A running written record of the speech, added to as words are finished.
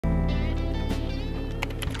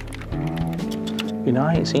You know,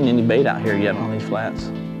 I ain't seen any bait out here yet on these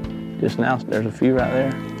flats. Just now, there's a few right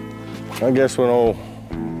there. I guess when I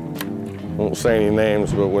won't say any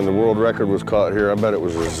names, but when the world record was caught here, I bet it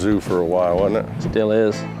was a zoo for a while, wasn't it? Still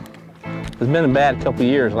is. It's been a bad couple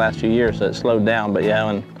years, last few years, so it slowed down. But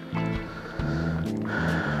yeah,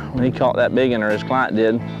 when he caught that big one, or his client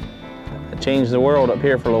did, it changed the world up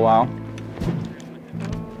here for a little while.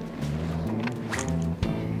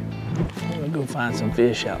 We'll go find some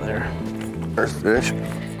fish out there. There's fish.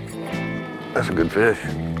 That's a good fish.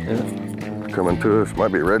 Is it? Coming to us. Might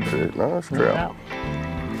be redfish. No, that's trout.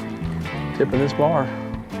 Tip of this bar.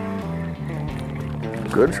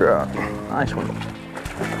 Good trout. Nice one.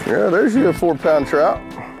 Yeah, there's you a 4-pound trout.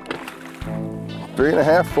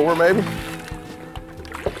 3.5, 4 maybe.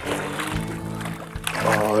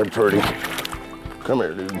 Oh, they're pretty. Come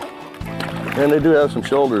here, dude. And they do have some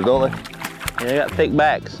shoulders, don't they? Yeah, they got thick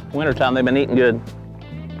backs. Wintertime, they've been eating good.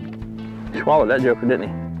 He swallowed that joker, didn't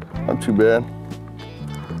he? Not too bad.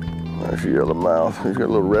 There's your Yella Mouth. He's got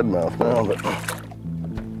a little red mouth now, but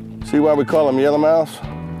see why we call him Yella Mouth?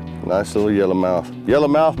 Nice little Yella Mouth. Yella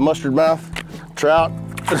Mouth, mustard mouth, trout,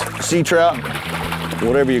 sea trout,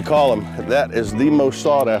 whatever you call them. That is the most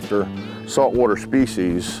sought after saltwater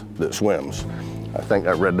species that swims. I think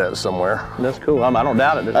I read that somewhere. That's cool. I don't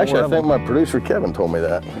doubt it. Actually, I think my producer Kevin told me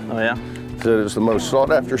that. Oh yeah? Said it's the most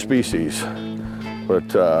sought after species.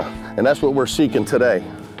 But, and that's what we're seeking today.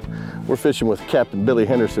 We're fishing with Capt Billy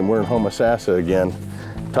Henderson. We're in Homosassa again.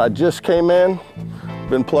 Tide just came in.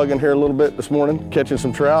 Been plugging here a little bit this morning, catching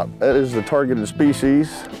some trout. That is the targeted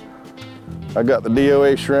species. I got the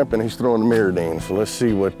DOA shrimp and he's throwing the Mirrodine. So let's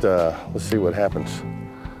see what happens.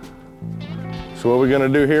 So what are we gonna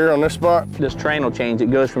do here on this spot? This train will change. It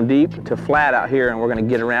goes from deep to flat out here, and we're gonna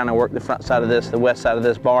get around and work the front side of this, the west side of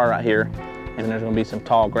this bar right here. And there's gonna be some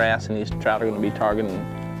tall grass, and these trout are gonna be targeting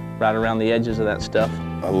right around the edges of that stuff.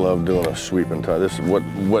 I love doing a sweeping tide. This is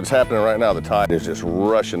what's happening right now. The tide is just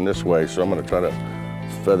rushing this way, so I'm gonna try to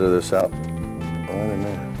feather this out right in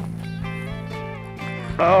there.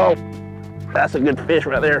 Oh, that's a good fish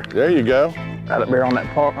right there. There you go. Right up there on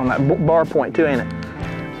that bar point too, ain't it?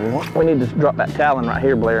 Yeah. We need to drop that talon right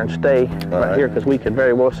here, Blair, and stay right here, because we could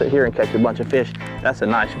very well sit here and catch a bunch of fish. That's a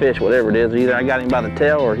nice fish, whatever it is. Either I got him by the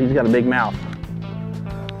tail or he's got a big mouth.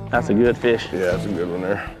 That's a good fish. Yeah, that's a good one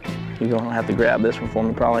there. You're gonna have to grab this one for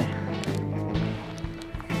me, probably.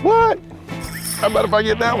 What? How about if I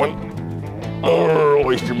get that one? Oh,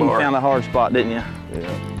 oyster bar. You found a hard spot, didn't you? Yeah.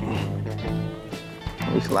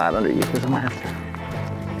 Let me slide under you, because I'm gonna have to.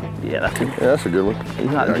 Yeah, that's a good one. He's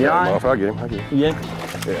not giant. giant. I'll get him. Yeah.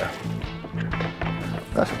 Yeah.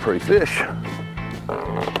 That's a pretty fish.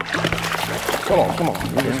 Come on, come on.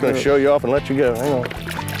 I'm just gonna show you off and let you go. Hang on.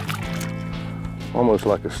 Almost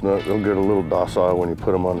like a snook. They'll get a little docile when you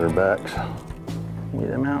put them on their backs. Get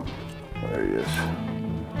him out. There he is.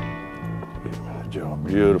 Good job.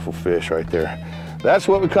 Beautiful fish right there. That's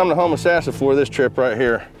what we come to Homosassa for this trip right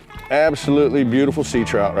here. Absolutely beautiful sea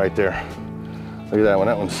trout right there. Look at that one.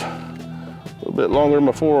 That one's a little bit longer than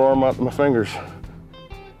my forearm out to my fingers.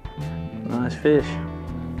 Nice fish.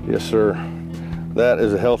 Yes, sir. That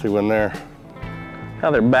is a healthy one there.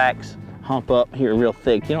 How their backs hump up here real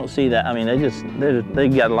thick. You don't see that. I mean, they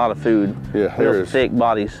got a lot of food. Yeah, real thick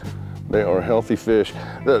bodies. They are healthy fish.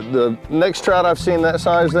 The next trout I've seen that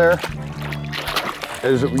size there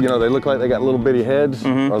is, you know, they look like they got little bitty heads,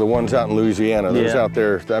 are the ones out in Louisiana. Those out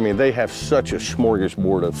there, I mean, they have such a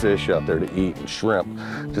smorgasbord of fish out there to eat, and shrimp,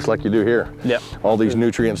 just like you do here. Yep. All these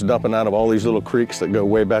nutrients dumping out of all these little creeks that go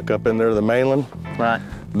way back up in there to the mainland. Right.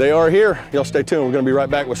 They are here. Y'all stay tuned. We're gonna be right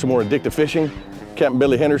back with some more addictive fishing. Capt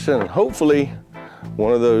Billy Henderson, and hopefully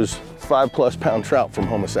one of those 5+ pound trout from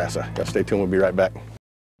Homosassa. Y'all stay tuned. We'll be right back.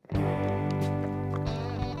 Come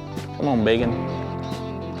on, biggin.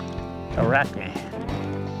 Correct me.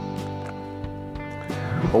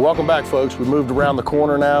 Well, welcome back, folks. We moved around the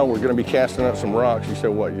corner now. We're going to be casting up some rocks. You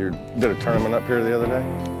said what? You did a tournament up here the other day?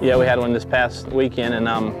 Yeah, we had one this past weekend, and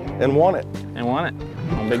won it. And won it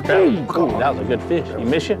on big trout. Ooh, that was a good fish. You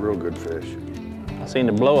miss you? Real good fish. I seen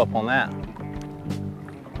the blow up on that.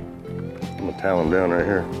 I'm gonna talon down right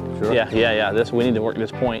here. Sure. Yeah. We need to work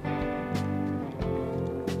this point.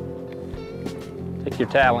 Take your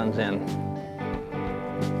talons in.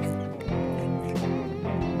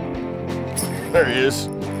 There he is.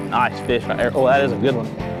 Nice fish right there. Oh, that is a good one.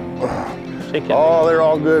 Shaking. Oh, they're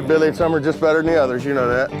all good, Billy. Some are just better than the others, you know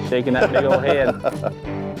that. Shaking that big old head.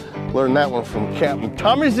 Learned that one from Captain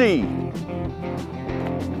Tommy Z. Yeah,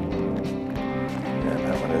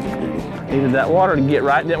 that one is a beauty. Needed that water to get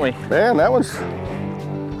right, didn't we? Man,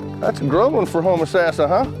 that's a growing one for Homosassa,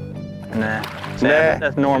 huh? Nah, Nah.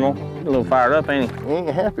 That's normal. A little fired up, ain't he? He ain't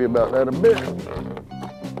happy about that a bit.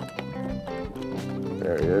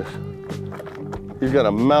 There he is. He's got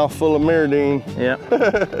a mouthful of Mirrodine. Yep.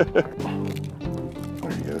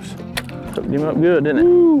 There he goes. Hooked him up good, didn't it?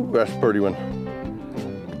 Woo, that's a pretty one.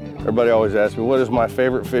 Everybody always asks me, what is my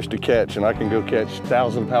favorite fish to catch? And I can go catch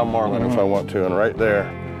 1,000-pound marlin if I want to. And right there,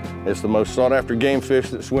 it's the most sought after game fish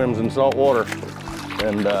that swims in salt water.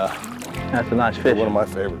 And that's a nice fish. One of my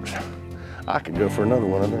favorites. I could go for another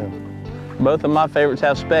one of them. Both of my favorites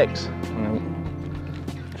have specks.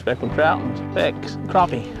 Speckled trout and specks.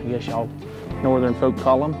 Crappie, I guess y'all northern folk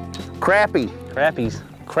call them. Crappie. Crappies.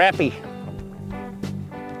 Crappie.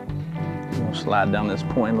 We'll slide down this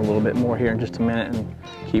point a little bit more here in just a minute and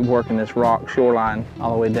keep working this rock shoreline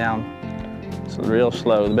all the way down. It's real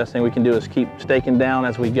slow. The best thing we can do is keep staking down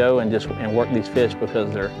as we go and work these fish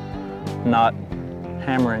because they're not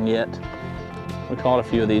hammering yet. We caught a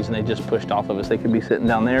few of these and they just pushed off of us. They could be sitting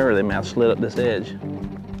down there or they may have slid up this edge.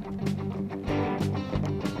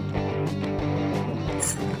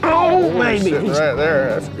 Oh, baby! Sitting right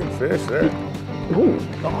there. That's a good fish there. Oh,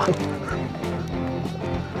 God.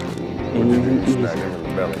 Easy. Snag him in the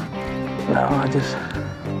belly. No, I just...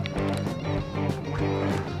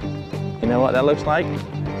 You know what that looks like?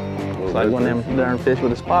 It's like one of them darn fish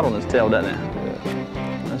with a spot on his tail, doesn't it?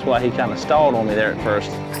 Yeah. That's why he kind of stalled on me there at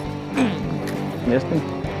first. Missed him?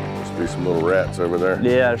 Must be some little rats over there.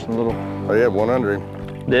 Yeah, there's some little... Oh, yeah, one under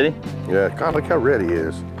him. Did he? Yeah, God, look how red he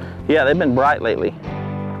is. Yeah, they've been bright lately.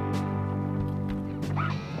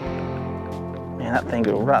 Man, that thing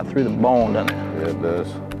goes right through the bone, doesn't it? Yeah, it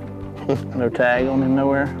does. No tag on him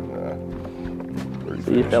nowhere.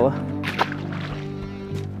 See you, fella.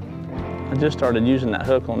 I just started using that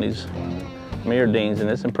hook on these Mirrodines, and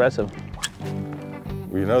it's impressive.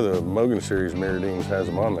 Well, you know the Mogan Series Mirrodines has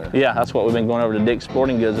them on there. Yeah, that's what we've been going over to Dick's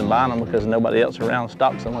Sporting Goods and buying them because nobody else around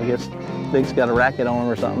stocks them. I guess Dick's got a racket on them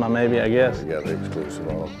or something, maybe, I guess. They got the exclusive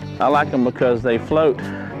on them. I like them because they float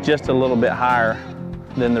just a little bit higher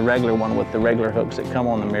than the regular one with the regular hooks that come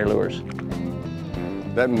on the Mirrolures.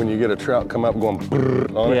 That when you get a trout come up going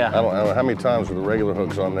brrr on yeah. it, I don't know how many times with the regular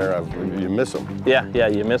hooks on there, you miss them. Yeah,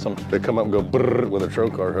 you miss them. They come up and go brrr with a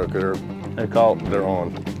Trokar hook. They're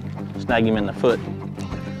on. Snag him in the foot.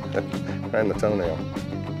 Right in the toenail.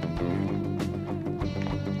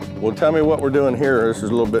 Well, tell me what we're doing here. This is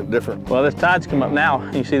a little bit different. Well, this tide's come up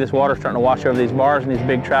now. You see this water starting to wash over these bars, and these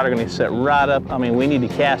big trout are going to set right up. I mean, we need to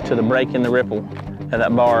cast to the break in the ripple at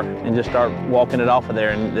that bar and just start walking it off of there,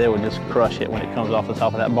 and they would just crush it when it comes off the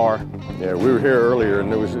top of that bar. Yeah, we were here earlier,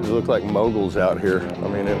 and it looked like moguls out here. I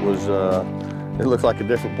mean, it looked like a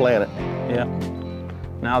different planet. Yeah.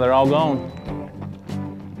 Now they're all gone.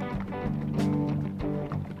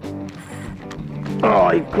 Oh,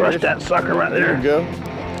 he crushed that sucker right there. There you go.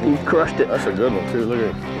 He crushed it. That's a good one too. Look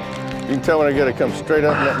at it. You can tell when I get it come straight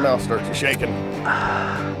up and that mouth starts shaking.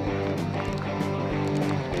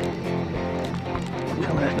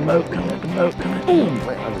 Coming at the boat, coming at the boat, coming at the boat.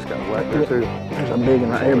 Man, I just got whacked there too. There's a big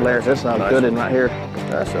one right here, Blair. That's not a good one right here.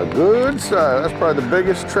 That's a good size. That's probably the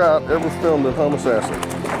biggest trout ever filmed in Homosassa.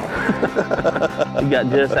 He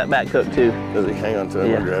got just that back hook too. Does he? Hang on to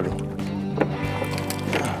him, yeah. I'll grab him.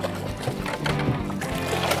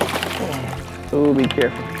 Oh, be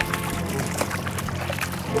careful.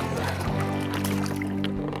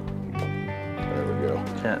 There we go.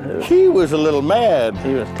 Yeah, he was a little mad.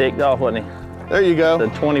 He was ticked off, wasn't he? There you go. The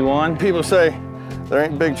 21. People say there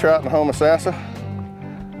ain't big trout in Homosassa.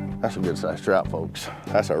 That's a good sized trout, folks.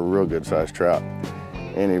 That's a real good sized trout.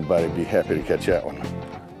 Anybody'd be happy to catch that one.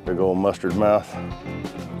 Big old mustard mouth.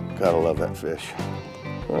 Gotta love that fish.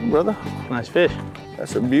 Well, brother. Nice fish.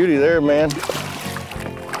 That's a beauty there, man.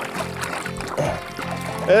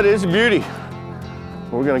 That is a beauty.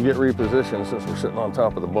 We're gonna get repositioned since we're sitting on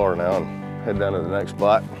top of the bar now and head down to the next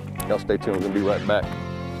spot. Y'all stay tuned, we're gonna be right back.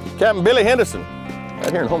 Capt Billy Henderson,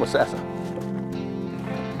 out here in Homosassa.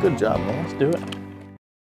 Good job, man. Let's do it.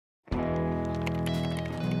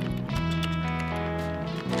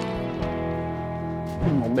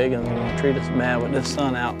 More big ones are gonna treat us bad with this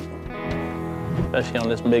sun out. Especially on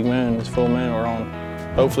this big moon, this full moon we're on.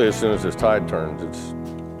 Hopefully as soon as this tide turns, it's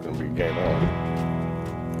gonna be game on.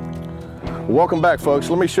 Welcome back, folks.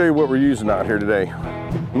 Let me show you what we're using out here today.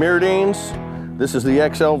 Mirrodines. This is the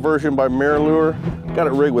XL version by Mirrolure. Got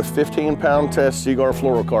it rigged with 15-pound test Seaguar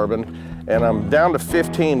fluorocarbon, and I'm down to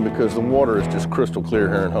 15 because the water is just crystal clear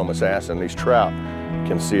here in Homosassa, and these trout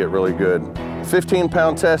can see it really good.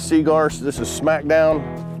 15-pound test Seagars. This is smack down.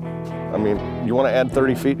 I mean, you want to add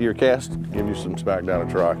 30 feet to your cast? Give you some smack down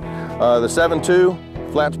to try. The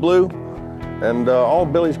 7.2 flats blue, and all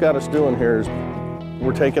Billy's got us doing here is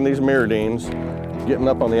we're taking these Mirrodines getting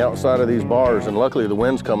up on the outside of these bars, and luckily the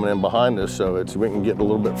wind's coming in behind us, so we can get a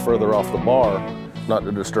little bit further off the bar, not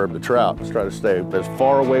to disturb the trout. Just try to stay as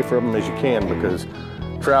far away from them as you can, because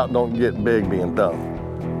trout don't get big being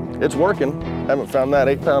dumb. It's working. Haven't found that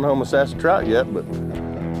 8-pound Homosassa trout yet, but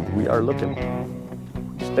we are looking.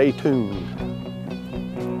 Stay tuned.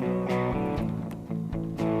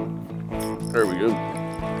 There we go.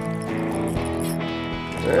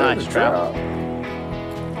 Nice trout.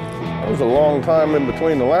 That was a long time in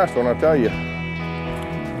between the last one, I tell you.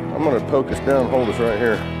 I'm gonna poke us down, hold us right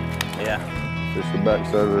here. Yeah. Just the back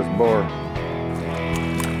side of this bar.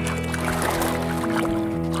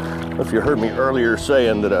 If you heard me earlier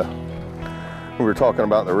saying that we were talking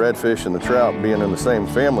about the redfish and the trout being in the same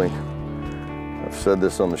family. I've said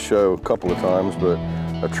this on the show a couple of times, but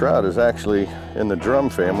a trout is actually in the drum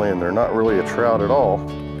family, and they're not really a trout at all,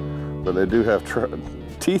 but they do have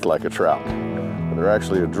teeth like a trout, but they're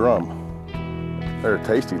actually a drum. They're a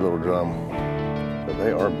tasty little drum, but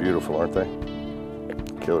they are beautiful, aren't they?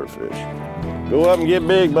 Killer fish. Go up and get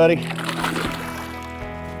big, buddy.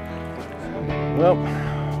 Well,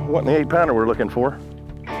 wasn't the 8-pounder we're looking for,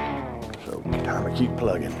 so time to keep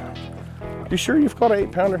plugging. You sure you've caught an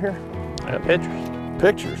 8-pounder here? I got pictures.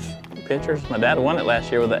 Pictures? Pictures. My dad won it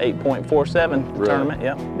last year with an 8.47 Really? tournament.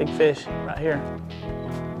 Yep, big fish right here.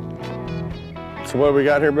 So what do we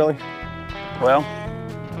got here, Billy? Well,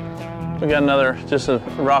 we got another, just a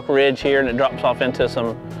rock ridge here, and it drops off into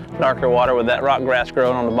some darker water with that rock grass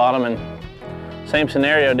growing on the bottom, and same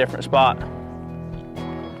scenario, different spot.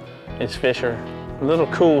 These fish are a little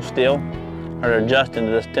cool still, or they're adjusting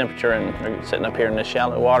to this temperature, and they're sitting up here in this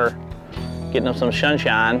shallow water, getting them some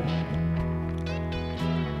sunshine.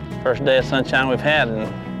 First day of sunshine we've had in,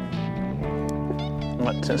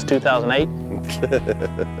 what, since 2008?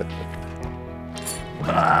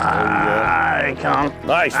 There you come.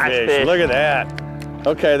 Nice fish. Look at that.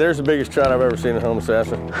 Okay, there's the biggest trout I've ever seen in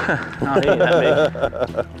Homosassa. Oh, he ain't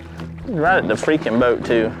that big. Right at the freaking boat,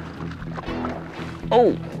 too.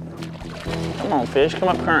 Oh, come on, fish, come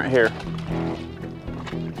up current here.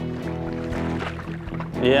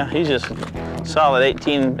 Yeah, he's just solid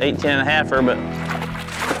 18 and a halfer, but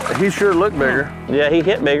he sure looked bigger. yeah, he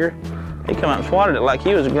hit bigger. He come up and swatted it like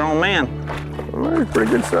he was a grown man. Well, he's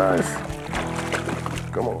pretty good size.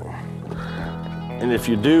 Come on. And if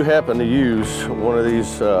you do happen to use one of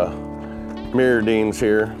these Mirrodines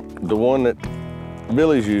here, the one that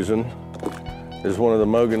Billy's using is one of the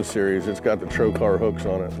Mogan series. It's got the Trokar hooks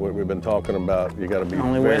on it. What we've been talking about, you got to be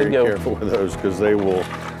very careful with those, because they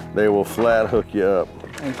will flat hook you up.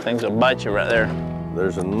 Those things will bite you right there.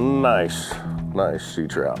 There's a nice sea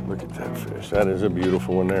trout. Look at that fish. That is a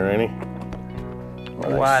beautiful one there, ain't he?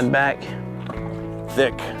 Nice. Wide back.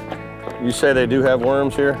 Thick. You say they do have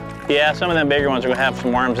worms here? Yeah, some of them bigger ones are gonna have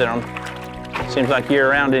some worms in them. Seems like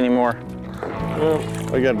year-round anymore. Well,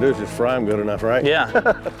 all you gotta do is just fry them good enough, right? Yeah.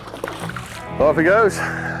 Off he goes.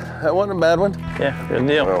 That wasn't a bad one. Yeah, good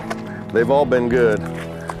deal. Well, they've all been good.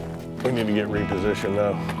 We need to get repositioned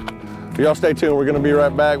though. Y'all stay tuned. We're gonna be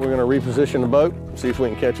right back. We're gonna reposition the boat, see if we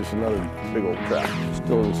can catch us another big old trout.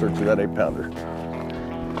 Still in search of that 8-pounder.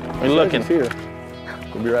 We're looking. Here.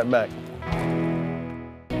 We'll be right back.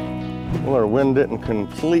 Well, our wind didn't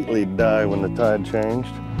completely die when the tide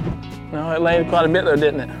changed. No, it laid quite a bit though,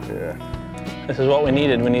 didn't it? Yeah. This is what we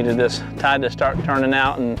needed. We needed this tide to start turning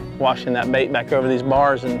out and washing that bait back over these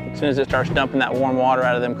bars, and as soon as it starts dumping that warm water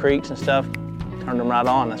out of them creeks and stuff, turned them right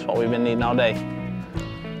on. That's what we've been needing all day.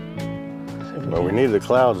 Well, we needed the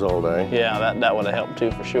clouds all day. Yeah, that would have helped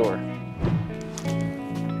too, for sure.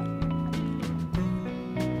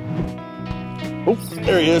 Oh,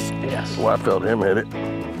 there he is. Yes. Well, I felt him hit it.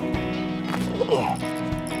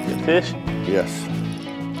 Good fish? Yes.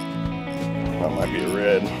 That might be a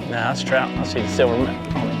red. Nah, that's trout. I see the silver on it.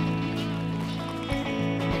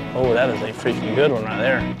 Oh, that is a freaking good one right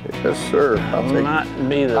there. Yes, sir. That might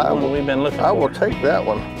be the one we've been looking for. I will take that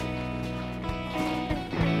one.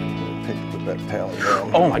 Put that talon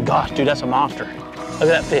down. Oh my gosh, dude, that's a monster. Look at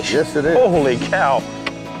that fish. Yes, it is. Holy cow.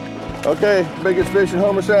 Okay, biggest fish in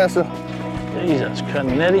Homosassa. Jesus,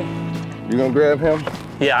 Canetti. You gonna grab him?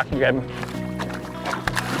 Yeah, I can grab him.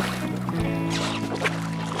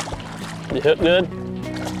 You hook good?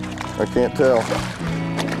 I can't tell.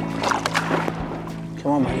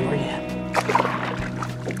 Come on, buddy, where you at?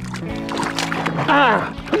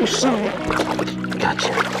 Ah, you son of a...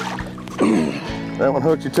 Gotcha. That one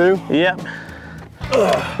hooked you too? Yep.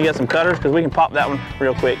 You got some cutters? Because we can pop that one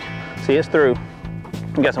real quick. See, it's through.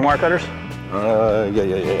 You got some wire cutters?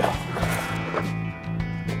 Yeah.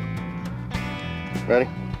 Ready?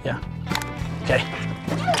 Yeah. Okay.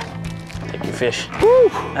 Take your fish. Woo!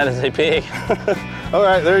 That is a pig. All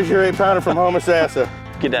right, there's your 8-pounder from Homosassa.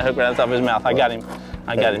 Get that hook right on top of his mouth. I got him.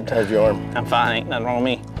 I got him. How's your arm? I'm fine, ain't nothing wrong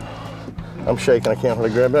with me. I'm shaking, I can't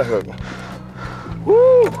really grab that hook.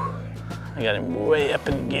 Woo! I got him way up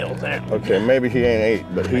in the gills there. Okay, maybe he ain't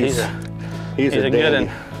 8, but he's a good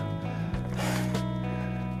dandy. one.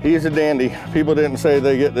 He's a dandy. People didn't say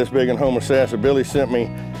they get this big in Homosassa. Billy sent me,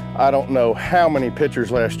 I don't know how many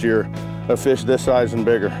pictures last year of fish this size and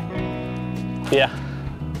bigger. Yeah.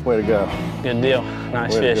 Way to go. Good deal.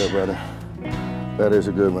 Nice Way fish. to go, brother. That is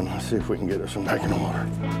a good one. Let's see if we can get this one back in the water.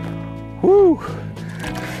 Woo!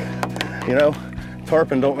 You know,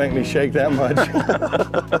 tarpon don't make me shake that much.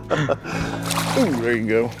 Ooh, there you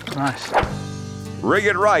go. Nice. Rig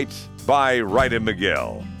It Right by Wright and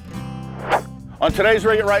Miguel. On today's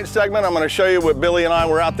Rig It Right segment, I'm going to show you what Billy and I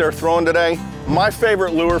were out there throwing today. My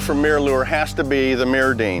favorite lure from Mirrolure has to be the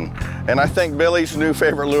Mirrodine. And I think Billy's new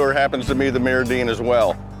favorite lure happens to be the Mirrodine as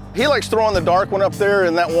well. He likes throwing the dark one up there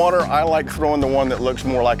in that water. I like throwing the one that looks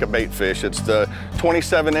more like a bait fish. It's the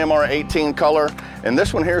 27 MR18 color. And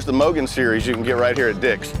this one here is the Mogan Series you can get right here at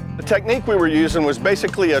Dick's. The technique we were using was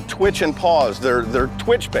basically a twitch and pause. They're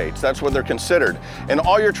twitch baits, that's what they're considered. And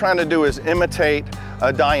all you're trying to do is imitate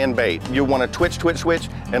a dying bait. You want to twitch, twitch, twitch,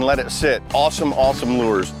 and let it sit. Awesome, awesome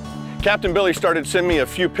lures. Captain Billy started sending me a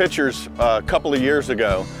few pictures a couple of years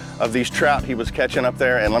ago of these trout he was catching up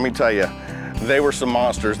there, and let me tell you, they were some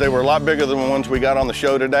monsters. They were a lot bigger than the ones we got on the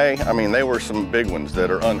show today. I mean, they were some big ones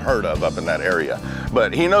that are unheard of up in that area.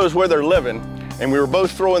 But he knows where they're living, and we were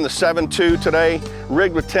both throwing the 7.2 today,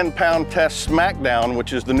 rigged with 10-pound test Smackdown,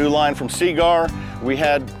 which is the new line from Seagar. We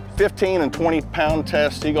had 15 and 20-pound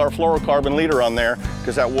test Seagar fluorocarbon leader on there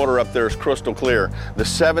because that water up there is crystal clear. The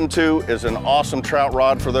 7.2 is an awesome trout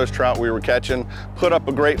rod for those trout we were catching. Put up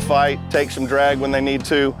a great fight, take some drag when they need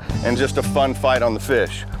to, and just a fun fight on the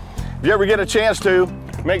fish. If you ever get a chance to,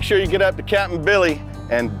 make sure you get up to Captain Billy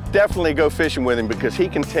and definitely go fishing with him because he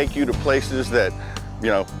can take you to places that, you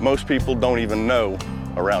know, most people don't even know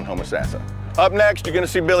around Homosassa. Up next, you're gonna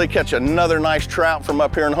see Billy catch another nice trout from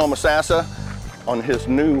up here in Homosassa on his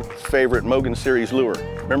new favorite Mogan Series lure.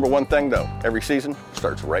 Remember one thing though, every season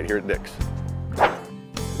starts right here at Dick's.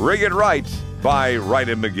 Rig It Right by Wright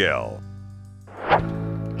and Miguel.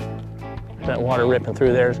 That water ripping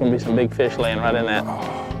through there, there's gonna be some big fish laying right in that.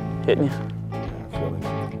 Hitting you?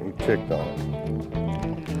 He ticked on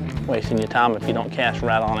it. Wasting your time if you don't cast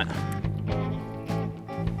right on it.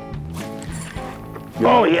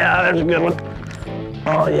 Oh yeah, there's a good one.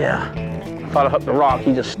 Oh yeah. Thought I hooked the rock,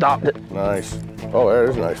 he just stopped it. Nice. Oh,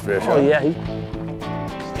 there's a nice fish. Oh yeah, he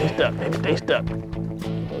stay stuck, baby, stay stuck.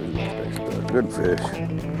 Good fish.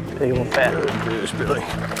 Big old fat. Good fish, Billy.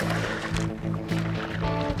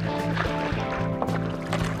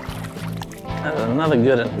 That's another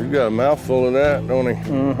good one. He's got a mouthful of that, don't he?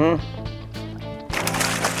 Mm-hmm.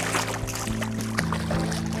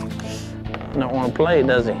 Don't want to play,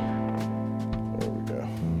 does he? There we go.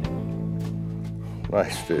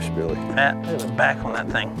 Nice fish, Billy. Fat, there's a back on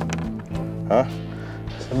that thing. Huh?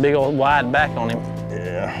 It's a big old wide back on him.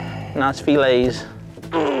 Yeah. Nice fillets.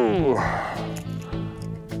 Ooh.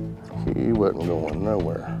 He wasn't going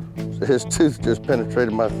nowhere. His tooth just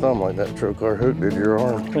penetrated my thumb like that Trokar hook did your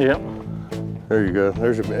arm. Yep. There you go.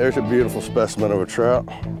 There's a beautiful specimen of a trout.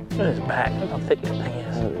 Look at his back. Look how thick that thing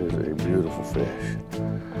is. That is a beautiful fish.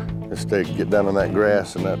 Just get down in that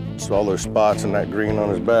grass and all those spots and that green on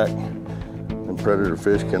his back. And predator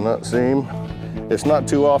fish cannot seem. It's not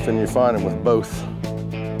too often you find them with both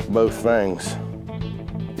fangs.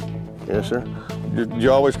 Yes, sir. Did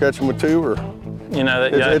you always catch them with two, or? You know,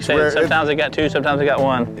 it's rare. Sometimes they got two, sometimes they got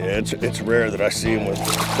one. Yeah, it's rare that I see them with.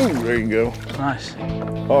 Ooh, there you go. Nice.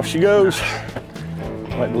 Off she goes.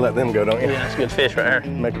 Like to let them go, don't you? Yeah, that's a good fish right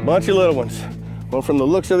there. Make a bunch of little ones. Well, from the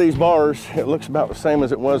looks of these bars, it looks about the same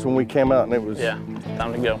as it was when we came out, and it was. Yeah,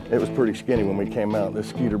 time to go. It was pretty skinny when we came out. This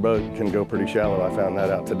skeeter boat can go pretty shallow. I found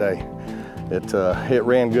that out today. It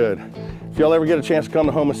ran good. If y'all ever get a chance to come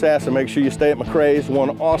to Homosassa, make sure you stay at McCrae's.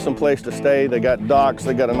 One awesome place to stay. They got docks,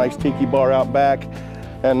 they got a nice tiki bar out back.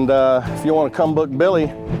 And if you want to come book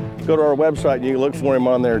Billy, go to our website and you can look for him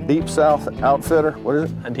on there. Deep South Outfitter, what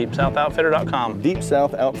is it? DeepSouthOutfitter.com.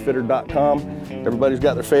 DeepSouthOutfitter.com. Everybody's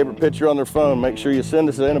got their favorite picture on their phone. Make sure you send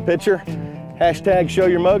us in a picture. Hashtag show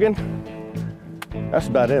your Mogan. That's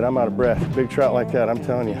about it. I'm out of breath. Big trout like that, I'm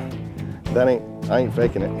telling you. I ain't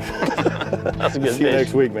faking it. That's a good See you fish.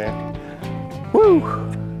 next week, man. Woo!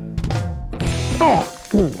 Oh.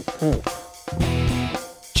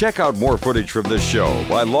 Check out more footage from this show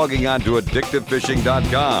by logging on to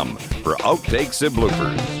addictivefishing.com for outtakes and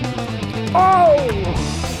bloopers. Oh!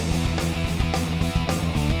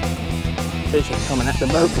 Fish is coming at the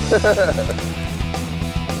boat.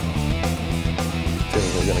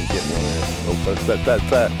 We're gonna get one there. Oh,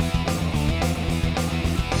 that.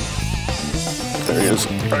 There he is,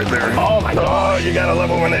 right there. Oh my God. Oh, you gotta love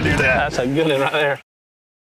it when they do that. That's a good one right there.